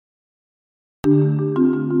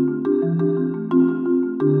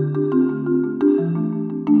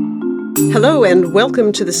Hello and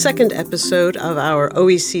welcome to the second episode of our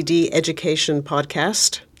OECD Education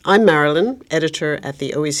podcast. I'm Marilyn, editor at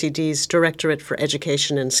the OECD's Directorate for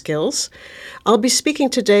Education and Skills. I'll be speaking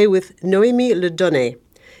today with Noémie Ledonné,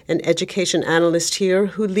 an education analyst here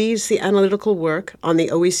who leads the analytical work on the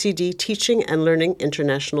OECD Teaching and Learning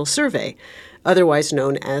International Survey, otherwise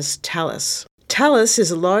known as TALIS. TALIS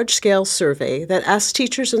is a large-scale survey that asks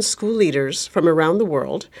teachers and school leaders from around the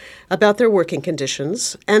world about their working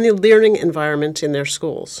conditions and the learning environment in their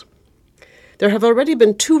schools. There have already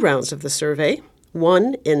been 2 rounds of the survey,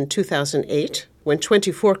 one in 2008, when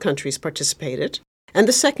 24 countries participated, and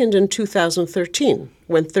the second in 2013,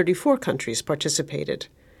 when 34 countries participated.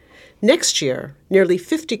 Next year, nearly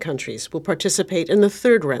 50 countries will participate in the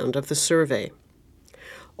 3rd round of the survey.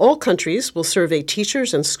 All countries will survey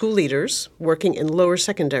teachers and school leaders working in lower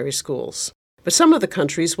secondary schools. But some of the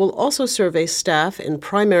countries will also survey staff in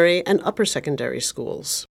primary and upper secondary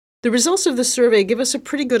schools. The results of the survey give us a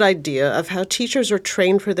pretty good idea of how teachers are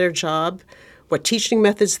trained for their job, what teaching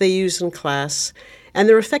methods they use in class, and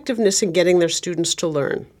their effectiveness in getting their students to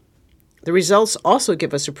learn. The results also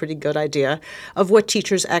give us a pretty good idea of what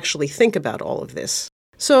teachers actually think about all of this.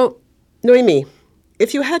 So, Noémie,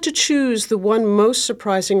 if you had to choose the one most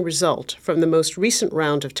surprising result from the most recent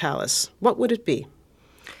round of TALIS, what would it be?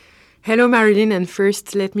 Hello, Marilyn, and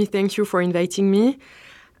first let me thank you for inviting me.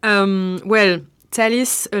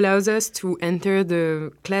 TALIS allows us to enter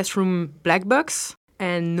the classroom black box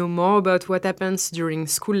and know more about what happens during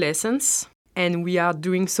school lessons, and we are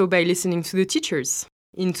doing so by listening to the teachers.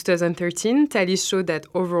 In 2013, TALIS showed that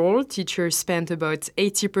overall, teachers spent about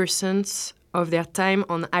 80% of their time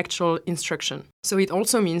on actual instruction. So it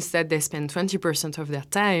also means that they spend 20% of their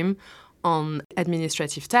time on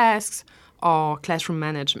administrative tasks or classroom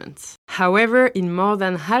management. However, in more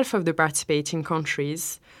than half of the participating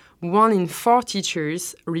countries, 1 in 4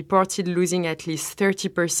 teachers reported losing at least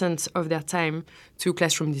 30% of their time to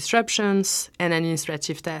classroom disruptions and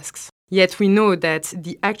administrative tasks. Yet we know that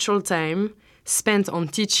the actual time spent on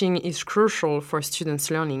teaching is crucial for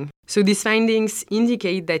students' learning. So these findings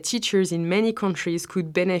indicate that teachers in many countries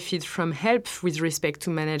could benefit from help with respect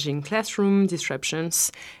to managing classroom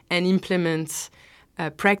disruptions and implement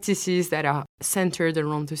practices that are centered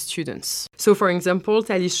around the students. So for example,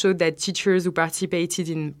 TALIS showed that teachers who participated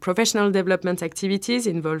in professional development activities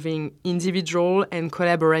involving individual and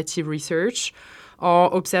collaborative research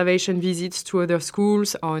or observation visits to other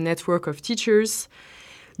schools or a network of teachers,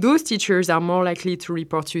 those teachers are more likely to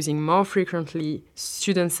report using more frequently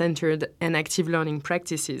student-centered and active learning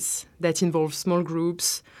practices that involve small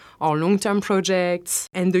groups or long-term projects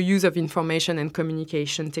and the use of information and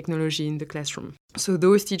communication technology in the classroom. So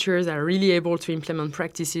those teachers are really able to implement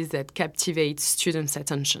practices that captivate students'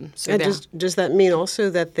 attention. So does that mean also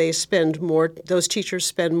that those teachers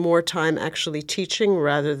spend more time actually teaching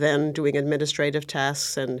rather than doing administrative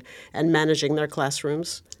tasks and managing their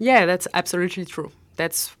classrooms? Yeah, that's absolutely true.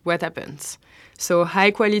 That's what happens. So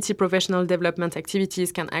high-quality professional development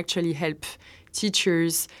activities can actually help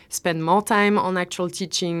teachers spend more time on actual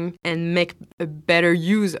teaching and make a better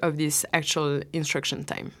use of this actual instruction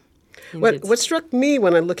time. What struck me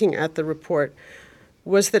when I'm looking at the report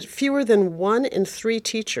was that fewer than 1 in 3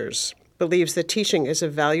 teachers believes that teaching is a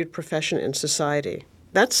valued profession in society.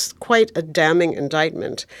 That's quite a damning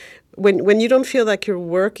indictment. When you don't feel like your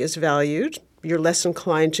work is valued, you're less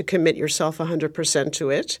inclined to commit yourself 100%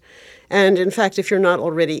 to it. And in fact, if you're not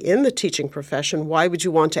already in the teaching profession, why would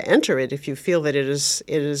you want to enter it if you feel that it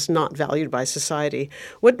is not valued by society?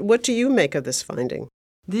 What do you make of this finding?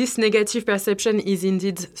 This negative perception is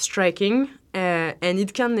indeed striking, and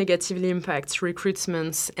it can negatively impact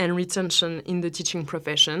recruitment and retention in the teaching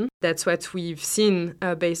profession. That's what we've seen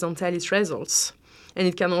based on TALIS results. And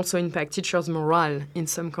it can also impact teachers' morale in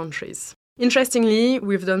some countries. Interestingly,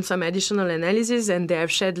 we've done some additional analysis and they have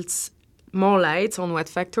shed more light on what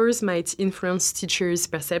factors might influence teachers'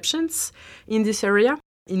 perceptions in this area.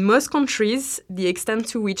 In most countries, the extent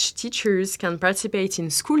to which teachers can participate in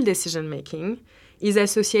school decision-making is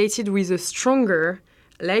associated with a stronger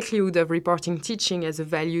likelihood of reporting teaching as a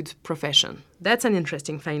valued profession. That's an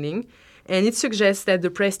interesting finding, and it suggests that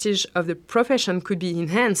the prestige of the profession could be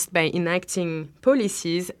enhanced by enacting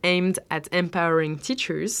policies aimed at empowering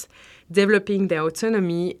teachers, developing their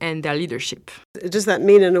autonomy and their leadership. Does that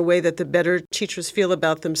mean in a way that the better teachers feel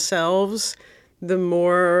about themselves, the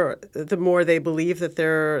more they believe that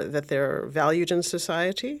they're valued in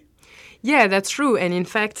society? Yeah, that's true. And in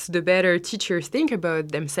fact, the better teachers think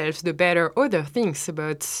about themselves, the better other thinks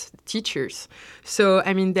about teachers. So,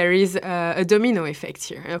 I mean, there is a domino effect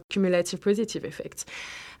here, a cumulative positive effect.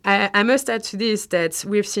 I must add to this that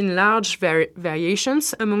we've seen large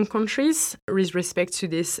variations among countries with respect to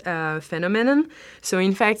this phenomenon. So,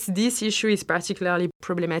 in fact, this issue is particularly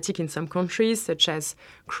problematic in some countries, such as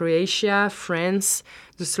Croatia, France,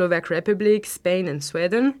 the Slovak Republic, Spain, and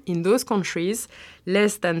Sweden. In those countries,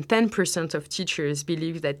 less than 10% of teachers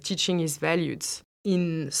believe that teaching is valued.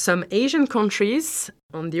 In some Asian countries,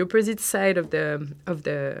 on the opposite side of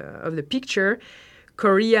the picture,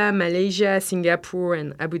 Korea, Malaysia, Singapore,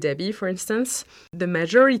 and Abu Dhabi, for instance, the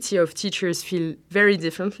majority of teachers feel very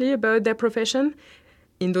differently about their profession.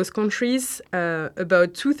 In those countries,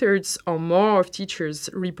 about 2/3 or more of teachers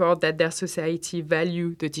report that their society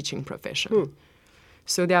value the teaching profession.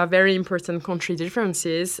 So there are very important country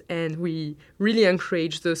differences, and we really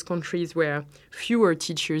encourage those countries where fewer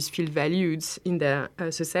teachers feel valued in their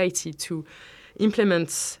society to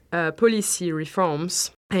implement policy reforms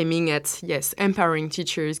aiming at, empowering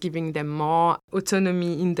teachers, giving them more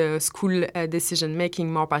autonomy in the school decision-making,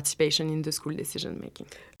 more participation in the school decision-making.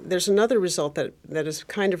 There's another result that is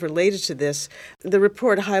kind of related to this. The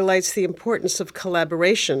report highlights the importance of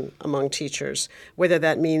collaboration among teachers, whether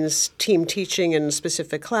that means team teaching in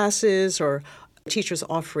specific classes or teachers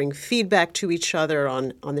offering feedback to each other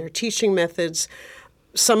on their teaching methods.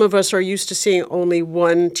 Some of us are used to seeing only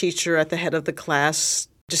one teacher at the head of the class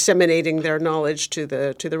disseminating their knowledge to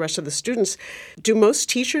the rest of the students. Do most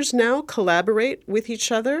teachers now collaborate with each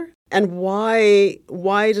other? And why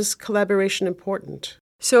is collaboration important?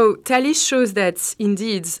 So TALIS shows that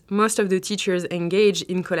indeed most of the teachers engage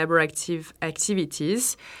in collaborative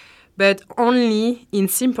activities, but only in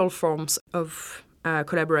simple forms of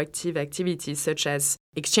collaborative activities such as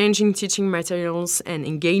exchanging teaching materials and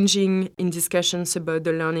engaging in discussions about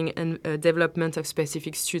the learning and development of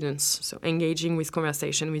specific students, so engaging with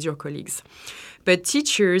conversation with your colleagues. But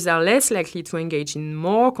teachers are less likely to engage in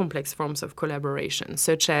more complex forms of collaboration,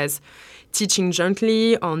 such as teaching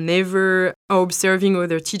jointly or never, or observing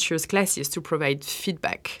other teachers' classes to provide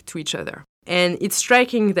feedback to each other. And it's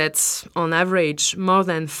striking that, on average, more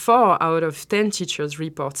than 4 out of 10 teachers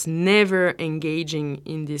report never engaging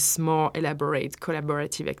in these more elaborate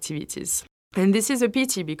collaborative activities. And this is a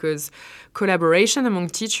pity because collaboration among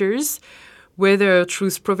teachers, whether through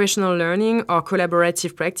professional learning or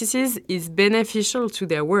collaborative practices, is beneficial to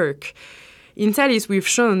their work. In TALIS, we've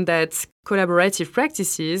shown that collaborative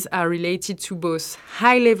practices are related to both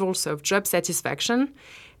high levels of job satisfaction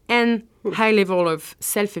and high level of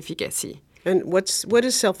self-efficacy. And what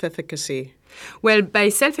is self-efficacy? Well, by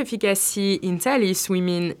self-efficacy in TALIS, we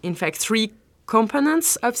mean, in fact, 3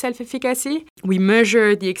 components of self-efficacy. We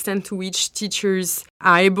measure the extent to which teachers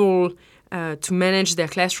are able to manage their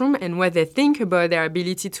classroom and what they think about their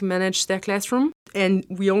ability to manage their classroom. And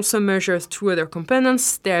we also measure 2 other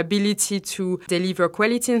components, their ability to deliver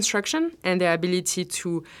quality instruction and their ability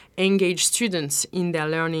to engage students in their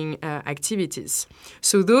learning activities.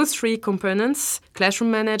 So those 3 components,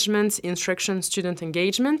 classroom management, instruction, student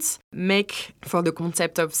engagement, make for the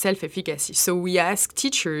concept of self-efficacy. So we ask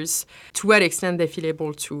teachers to what extent they feel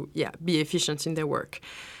able to be efficient in their work.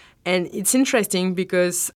 And it's interesting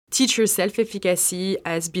because teacher self-efficacy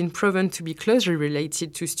has been proven to be closely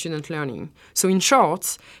related to student learning. So in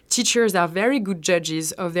short, teachers are very good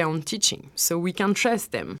judges of their own teaching, so we can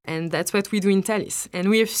trust them. And that's what we do in TALIS. And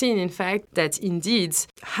we have seen, in fact, that indeed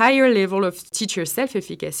higher level of teacher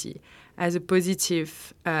self-efficacy has a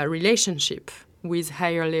positive relationship with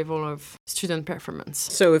higher level of student performance.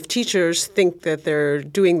 So if teachers think that they're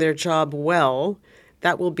doing their job well,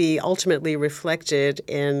 that will be ultimately reflected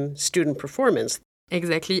in student performance.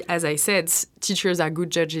 Exactly. As I said, teachers are good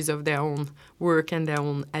judges of their own work and their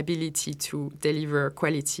own ability to deliver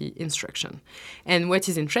quality instruction. And what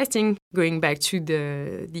is interesting, going back to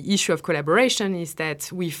the issue of collaboration, is that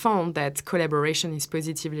we found that collaboration is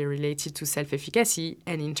positively related to self-efficacy,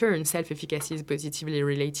 and in turn, self-efficacy is positively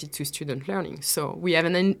related to student learning. So we have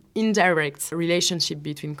an indirect relationship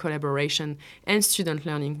between collaboration and student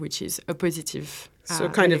learning, which is a positive So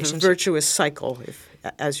kind of a virtuous cycle,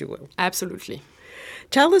 as you will. Absolutely.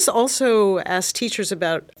 TALIS also asks teachers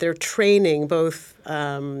about their training, both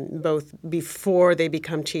before they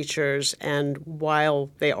become teachers and while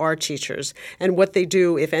they are teachers, and what they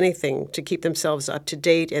do, if anything, to keep themselves up to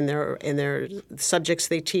date in their subjects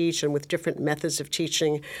they teach and with different methods of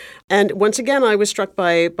teaching. And once again, I was struck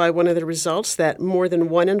by one of the results that more than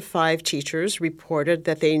 1 in 5 teachers reported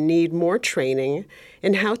that they need more training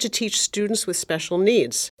in how to teach students with special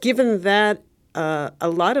needs. Given that a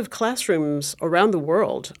lot of classrooms around the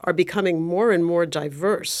world are becoming more and more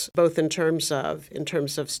diverse, both in terms of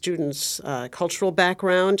students' cultural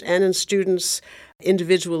background and in students'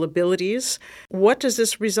 individual abilities. What does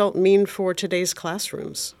this result mean for today's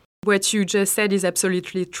classrooms? What you just said is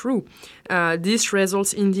absolutely true. These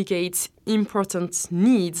results indicate important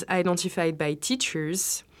needs identified by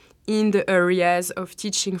teachers in the areas of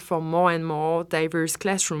teaching for more and more diverse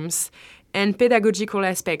classrooms and pedagogical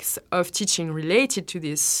aspects of teaching related to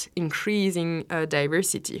this increasing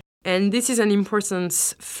diversity. And this is an important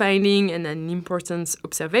finding and an important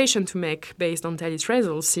observation to make based on TALIS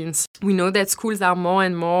results, since we know that schools are more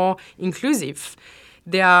and more inclusive.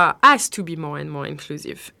 They are asked to be more and more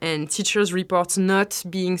inclusive, and teachers report not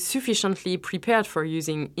being sufficiently prepared for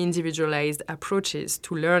using individualized approaches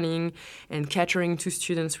to learning and catering to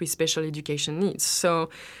students with special education needs. So,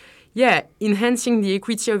 enhancing the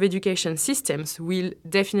equity of education systems will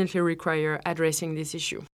definitely require addressing this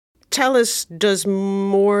issue. TALIS does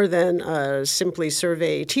more than simply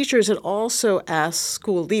survey teachers. It also asks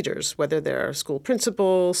school leaders, whether they're school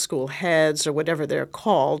principals, school heads, or whatever they're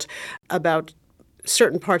called, about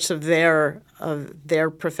certain parts of their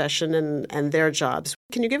profession and their jobs.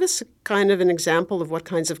 Can you give us kind of an example of what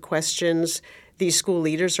kinds of questions these school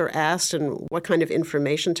leaders are asked and what kind of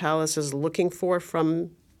information TALIS is looking for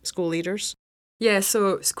from school leaders? Yeah,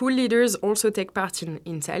 so school leaders also take part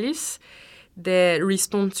in TALIS. They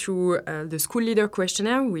respond to the school leader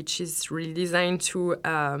questionnaire, which is really designed to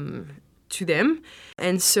them.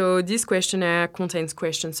 And so this questionnaire contains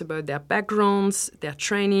questions about their backgrounds, their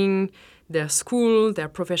training, their school, their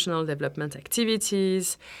professional development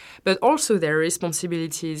activities, but also their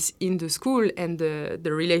responsibilities in the school and the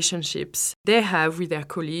relationships they have with their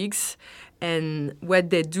colleagues and what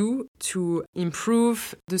they do to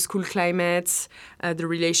improve the school climate, the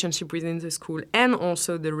relationship within the school, and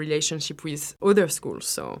also the relationship with other schools.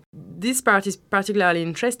 So this part is particularly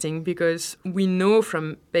interesting because we know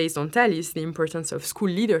based on TALIS, the importance of school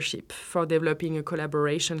leadership for developing a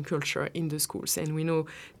collaboration culture in the schools. And we know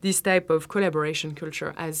this type of collaboration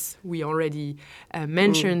culture, as we already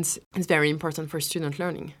mentioned, is very important for student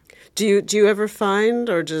learning. Do you ever find,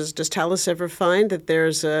 or does TALIS ever find that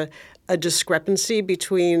there's a discrepancy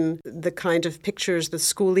between the kind of pictures the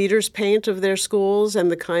school leaders paint of their schools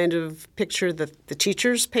and the kind of picture that the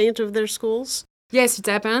teachers paint of their schools? Yes, it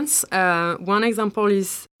happens. One example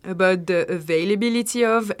is about the availability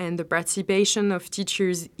of and the participation of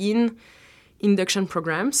teachers in induction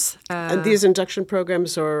programs. And these induction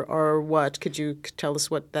programs are what? Could you tell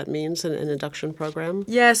us what that means, an induction program?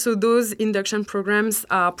 Yeah, so those induction programs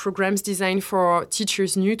are programs designed for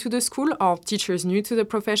teachers new to the school or teachers new to the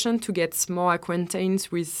profession to get more acquainted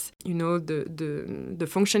with, the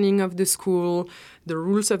functioning of the school, the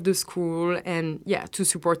rules of the school, and to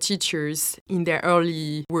support teachers in their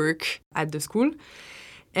early work at the school.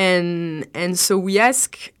 And so we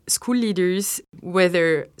ask school leaders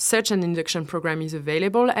whether such an induction program is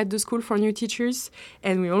available at the school for new teachers.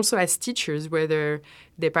 And we also ask teachers whether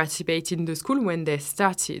they participate in the school when they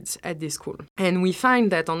started at the school. And we find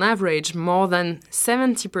that on average, more than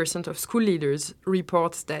 70% of school leaders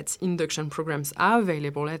report that induction programs are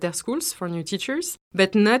available at their schools for new teachers.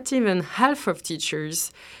 But not even half of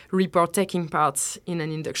teachers report taking part in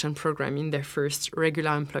an induction program in their first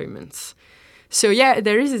regular employment. So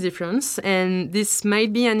there is a difference, and this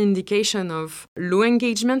might be an indication of low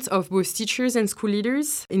engagement of both teachers and school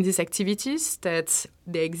leaders in these activities, that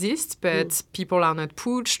they exist, but people are not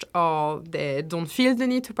pushed or they don't feel the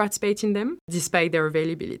need to participate in them, despite their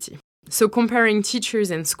availability. So comparing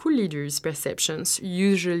teachers and school leaders' perceptions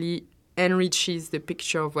usually enriches the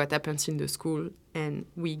picture of what happens in the school, and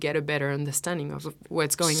we get a better understanding of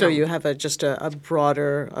what's going on. So you have a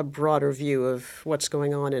broader view of what's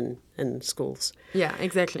going on in schools. Yeah,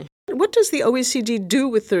 exactly. What does the OECD do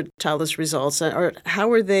with the TALIS results? Or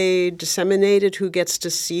how are they disseminated? Who gets to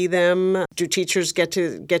see them? Do teachers get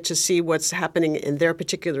to see what's happening in their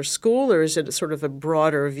particular school, or is it sort of a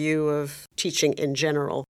broader view of teaching in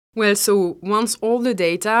general? Well, so once all the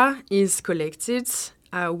data is collected,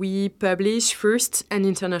 we publish first an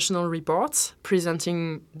international report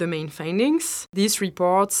presenting the main findings. This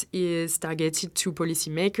report is targeted to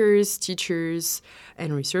policymakers, teachers,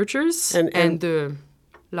 and researchers, and the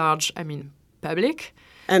large, public.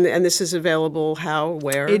 And this is available how,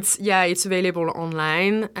 where? It's available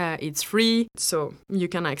online. It's free, so you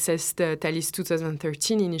can access the TALIS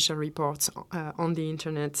 2013 initial report on the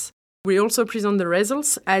internet. We also present the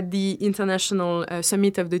results at the International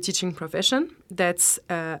Summit of the Teaching Profession. That's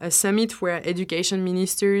a summit where education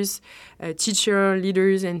ministers, teacher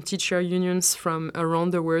leaders, and teacher unions from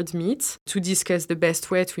around the world meet to discuss the best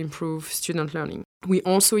way to improve student learning. We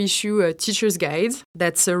also issue a teacher's guide.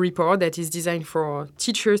 That's a report that is designed for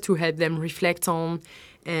teachers to help them reflect on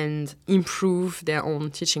and improve their own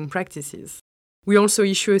teaching practices. We also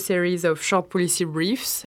issue a series of short policy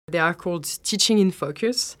briefs. They are called Teaching in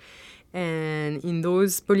Focus. And in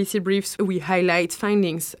those policy briefs, we highlight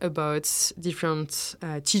findings about different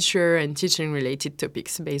teacher and teaching-related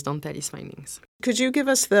topics based on TALIS findings. Could you give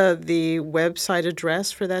us the website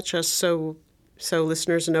address for that, just so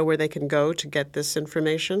listeners know where they can go to get this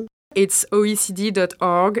information? It's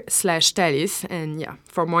oecd.org/TALIS. And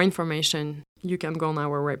for more information, you can go on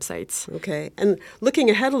our website. Okay. And looking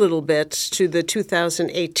ahead a little bit to the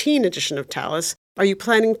 2018 edition of TALIS, are you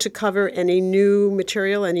planning to cover any new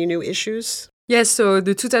material, any new issues? Yes, so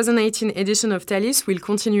the 2018 edition of TALIS will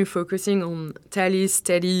continue focusing on TALIS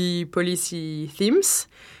study policy themes,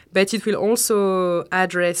 but it will also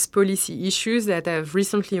address policy issues that have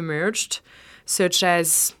recently emerged, such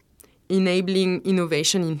as enabling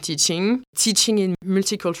innovation in teaching, teaching in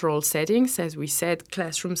multicultural settings. As we said,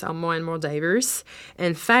 classrooms are more and more diverse.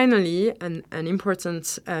 And finally, an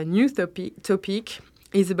important new topic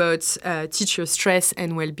is about teacher stress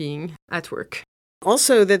and well-being at work.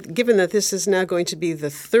 Also, given that this is now going to be the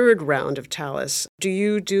third round of TALIS, do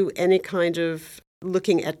you do any kind of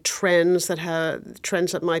looking at trends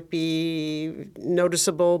that might be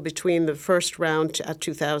noticeable between the first round at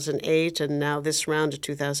 2008 and now this round at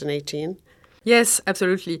 2018? Yes,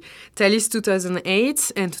 absolutely. TALIS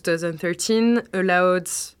 2008 and 2013 allowed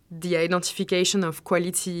the identification of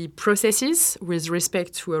quality processes with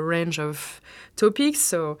respect to a range of topics.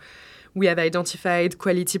 So we have identified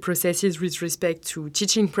quality processes with respect to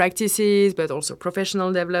teaching practices, but also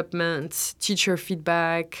professional development, teacher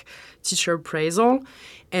feedback, teacher appraisal.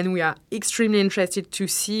 And we are extremely interested to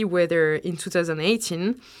see whether in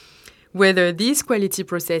 2018, whether these quality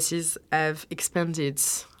processes have expanded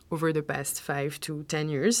over the past 5 to 10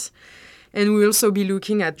 years. And we'll also be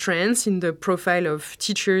looking at trends in the profile of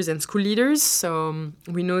teachers and school leaders. So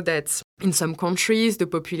we know that in some countries, the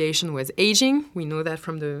population was aging. We know that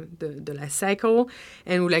from the last cycle.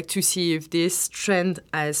 And we'd like to see if this trend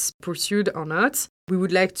has pursued or not. We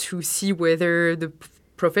would like to see whether the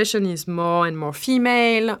profession is more and more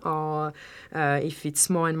female or if it's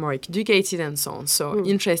more and more educated and so on. So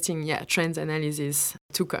interesting, trends analysis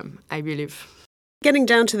to come, I believe. Getting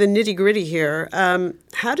down to the nitty-gritty here,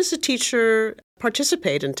 how does a teacher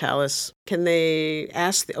participate in TALIS? Can they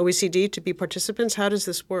ask the OECD to be participants? How does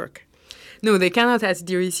this work? No, they cannot ask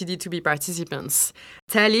the OECD to be participants.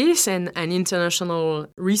 TALIS and an international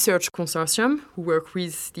research consortium who work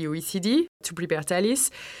with the OECD to prepare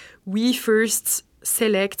TALIS, we first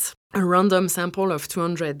select a random sample of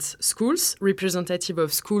 200 schools, representative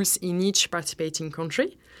of schools in each participating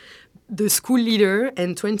country. The school leader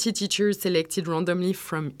and 20 teachers selected randomly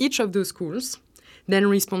from each of those schools then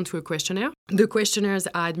respond to a questionnaire. The questionnaires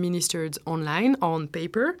are administered online or on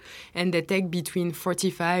paper, and they take between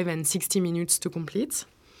 45 and 60 minutes to complete.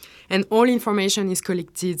 And all information is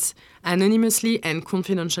collected anonymously and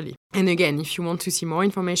confidentially. And again, if you want to see more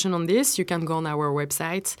information on this, you can go on our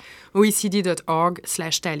website,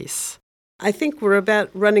 oecd.org/TALIS. I think we're about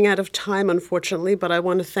running out of time, unfortunately, but I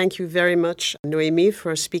want to thank you very much, Noémie,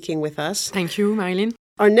 for speaking with us. Thank you, Marilyn.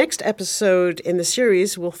 Our next episode in the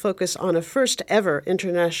series will focus on a first-ever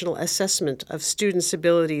international assessment of students'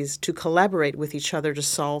 abilities to collaborate with each other to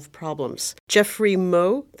solve problems. Jeffrey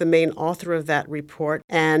Moe, the main author of that report,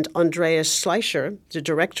 and Andreas Schleicher, the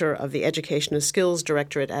director of the Education and Skills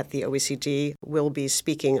Directorate at the OECD, will be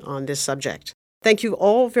speaking on this subject. Thank you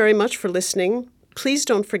all very much for listening. Please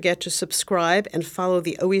don't forget to subscribe and follow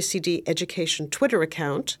the OECD Education Twitter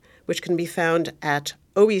account, which can be found at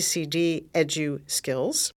OECD Edu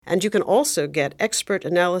Skills. And you can also get expert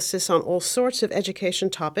analysis on all sorts of education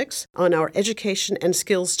topics on our Education and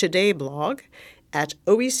Skills Today blog at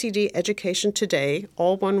OECD Education Today,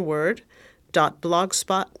 all one word,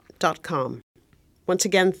 .blogspot.com. Once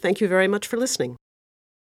again, thank you very much for listening.